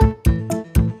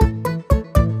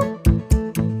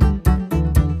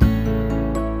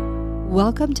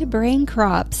Welcome to Brain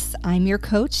Crops. I'm your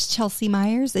coach, Chelsea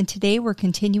Myers, and today we're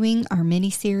continuing our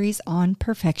mini-series on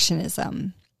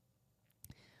perfectionism.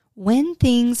 When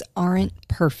things aren't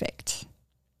perfect.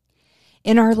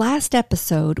 In our last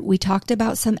episode, we talked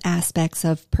about some aspects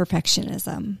of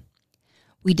perfectionism.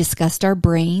 We discussed our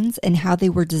brains and how they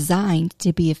were designed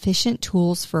to be efficient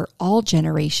tools for all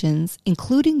generations,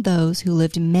 including those who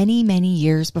lived many, many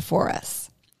years before us.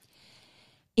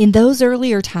 In those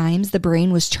earlier times, the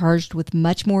brain was charged with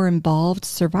much more involved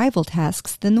survival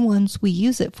tasks than the ones we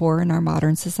use it for in our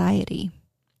modern society.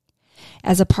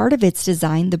 As a part of its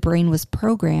design, the brain was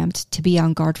programmed to be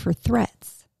on guard for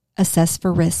threats, assess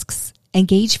for risks, and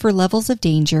gauge for levels of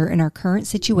danger in our current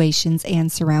situations and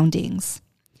surroundings.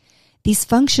 These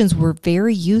functions were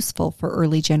very useful for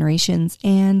early generations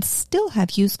and still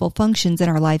have useful functions in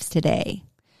our lives today.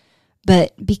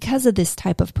 But because of this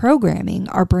type of programming,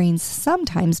 our brains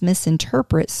sometimes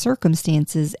misinterpret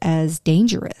circumstances as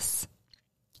dangerous.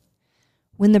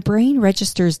 When the brain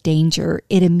registers danger,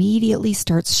 it immediately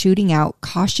starts shooting out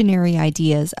cautionary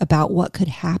ideas about what could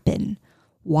happen,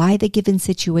 why the given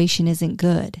situation isn't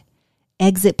good,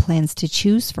 exit plans to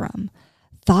choose from,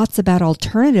 thoughts about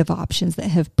alternative options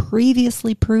that have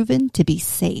previously proven to be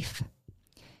safe.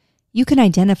 You can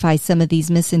identify some of these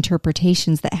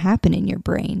misinterpretations that happen in your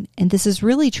brain, and this is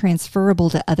really transferable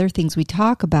to other things we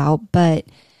talk about, but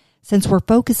since we're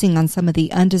focusing on some of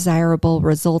the undesirable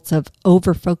results of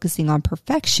over-focusing on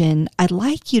perfection, I'd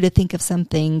like you to think of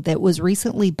something that was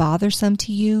recently bothersome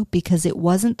to you because it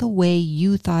wasn't the way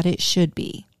you thought it should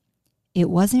be. It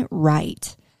wasn't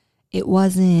right. It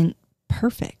wasn't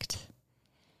perfect.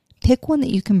 Pick one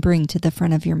that you can bring to the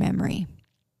front of your memory.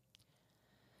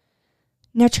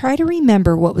 Now try to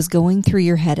remember what was going through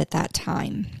your head at that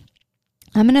time.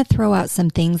 I'm going to throw out some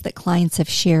things that clients have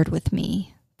shared with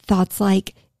me. Thoughts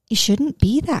like, it shouldn't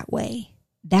be that way.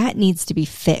 That needs to be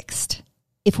fixed.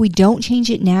 If we don't change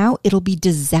it now, it'll be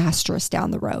disastrous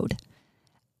down the road.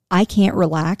 I can't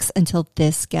relax until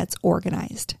this gets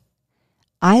organized.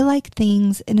 I like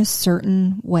things in a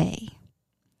certain way.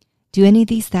 Do any of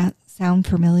these sound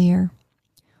familiar?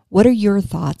 What are your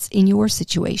thoughts in your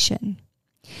situation?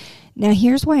 Now,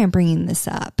 here's why I'm bringing this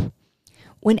up.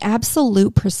 When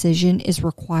absolute precision is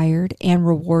required and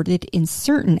rewarded in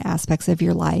certain aspects of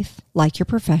your life, like your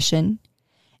profession,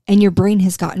 and your brain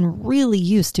has gotten really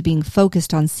used to being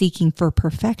focused on seeking for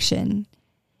perfection,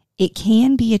 it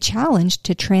can be a challenge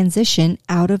to transition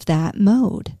out of that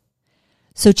mode.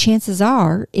 So chances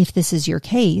are, if this is your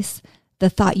case, the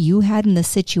thought you had in the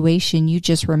situation you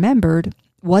just remembered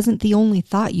wasn't the only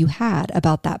thought you had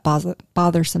about that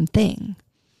bothersome thing.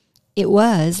 It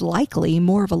was likely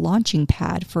more of a launching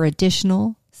pad for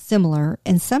additional, similar,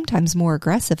 and sometimes more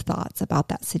aggressive thoughts about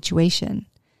that situation.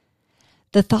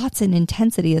 The thoughts and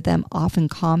intensity of them often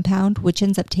compound, which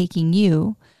ends up taking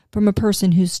you from a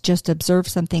person who's just observed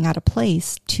something out of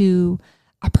place to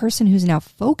a person who's now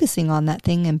focusing on that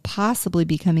thing and possibly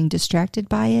becoming distracted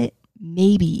by it,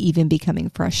 maybe even becoming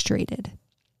frustrated.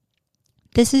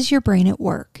 This is your brain at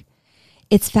work.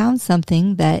 It's found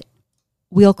something that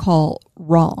we'll call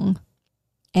wrong,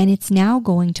 and it's now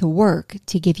going to work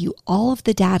to give you all of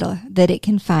the data that it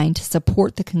can find to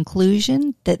support the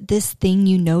conclusion that this thing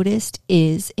you noticed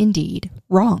is indeed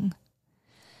wrong.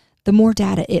 The more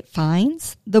data it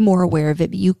finds, the more aware of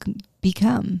it you can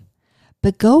become.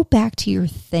 But go back to your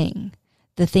thing,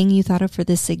 the thing you thought of for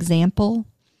this example.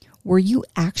 Were you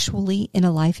actually in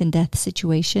a life and death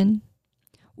situation?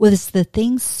 Was the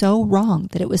thing so wrong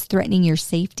that it was threatening your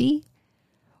safety?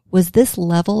 Was this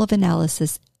level of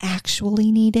analysis actually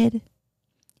needed?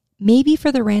 Maybe for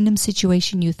the random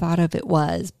situation you thought of it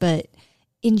was, but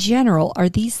in general, are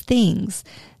these things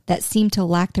that seem to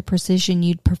lack the precision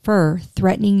you'd prefer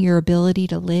threatening your ability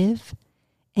to live?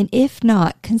 And if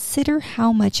not, consider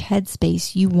how much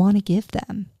headspace you want to give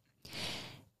them.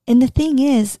 And the thing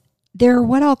is, there are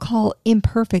what I'll call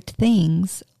imperfect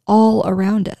things all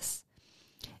around us,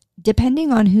 depending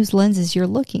on whose lenses you're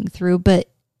looking through, but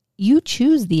you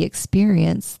choose the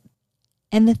experience.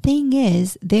 And the thing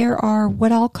is, there are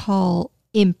what I'll call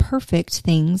imperfect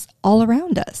things all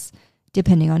around us,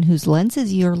 depending on whose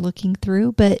lenses you're looking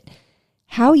through, but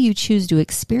how you choose to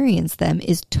experience them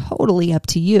is totally up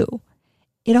to you.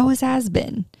 It always has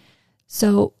been.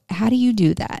 So how do you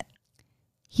do that?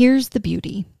 Here's the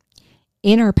beauty.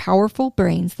 In our powerful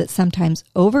brains that sometimes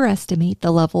overestimate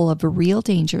the level of real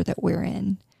danger that we're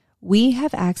in, we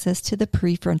have access to the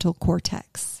prefrontal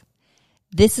cortex.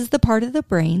 This is the part of the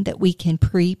brain that we can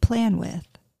pre-plan with,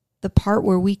 the part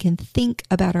where we can think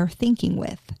about our thinking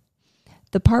with,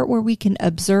 the part where we can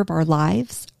observe our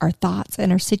lives, our thoughts,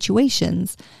 and our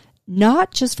situations,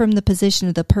 not just from the position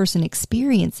of the person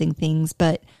experiencing things,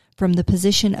 but from the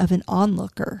position of an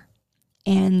onlooker.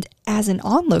 And as an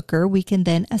onlooker, we can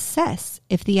then assess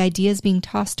if the ideas being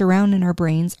tossed around in our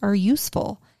brains are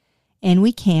useful. And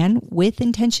we can, with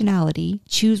intentionality,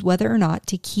 choose whether or not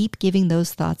to keep giving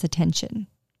those thoughts attention.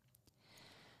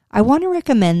 I want to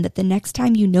recommend that the next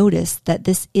time you notice that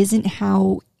this isn't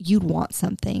how you'd want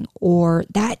something, or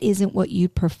that isn't what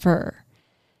you'd prefer,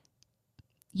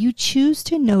 you choose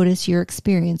to notice your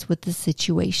experience with the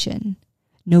situation.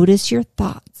 Notice your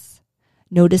thoughts.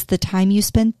 Notice the time you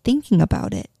spend thinking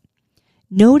about it.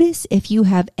 Notice if you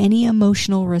have any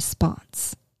emotional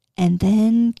response, and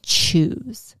then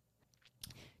choose.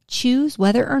 Choose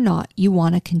whether or not you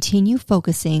want to continue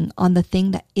focusing on the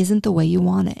thing that isn't the way you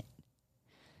want it.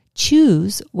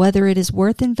 Choose whether it is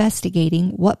worth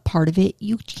investigating what part of it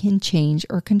you can change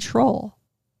or control.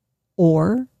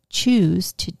 Or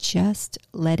choose to just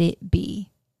let it be.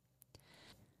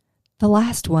 The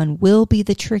last one will be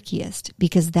the trickiest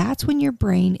because that's when your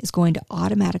brain is going to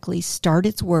automatically start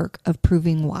its work of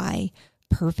proving why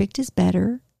perfect is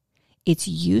better, it's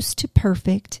used to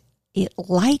perfect, it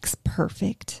likes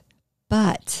perfect,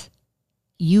 but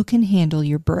you can handle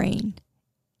your brain.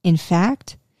 In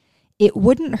fact, it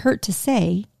wouldn't hurt to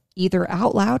say, either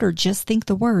out loud or just think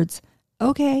the words,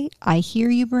 okay, I hear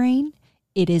you, brain.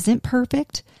 It isn't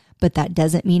perfect, but that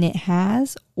doesn't mean it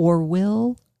has or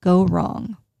will go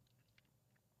wrong.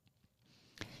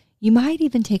 You might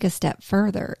even take a step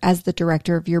further as the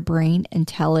director of your brain and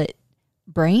tell it,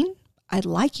 brain, I'd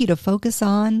like you to focus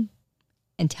on,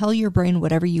 and tell your brain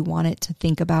whatever you want it to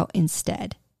think about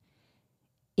instead.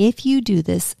 If you do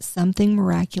this, something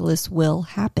miraculous will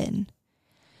happen.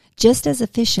 Just as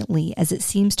efficiently as it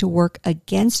seems to work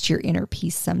against your inner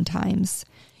peace sometimes,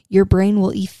 your brain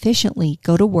will efficiently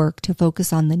go to work to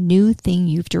focus on the new thing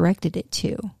you've directed it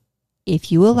to,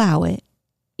 if you allow it,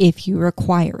 if you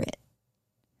require it.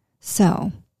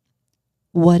 So,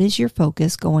 what is your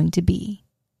focus going to be?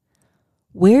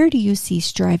 Where do you see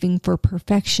striving for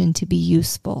perfection to be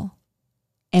useful?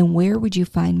 And where would you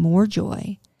find more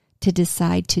joy to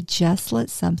decide to just let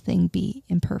something be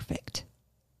imperfect?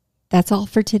 That's all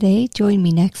for today. Join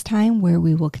me next time where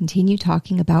we will continue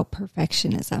talking about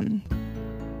perfectionism.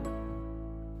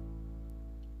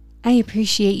 I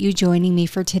appreciate you joining me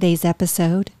for today's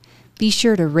episode. Be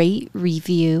sure to rate,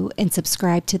 review, and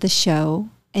subscribe to the show,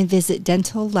 and visit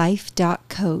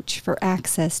dentallife.coach for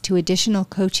access to additional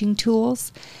coaching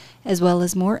tools, as well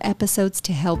as more episodes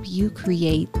to help you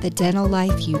create the dental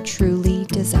life you truly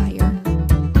desire.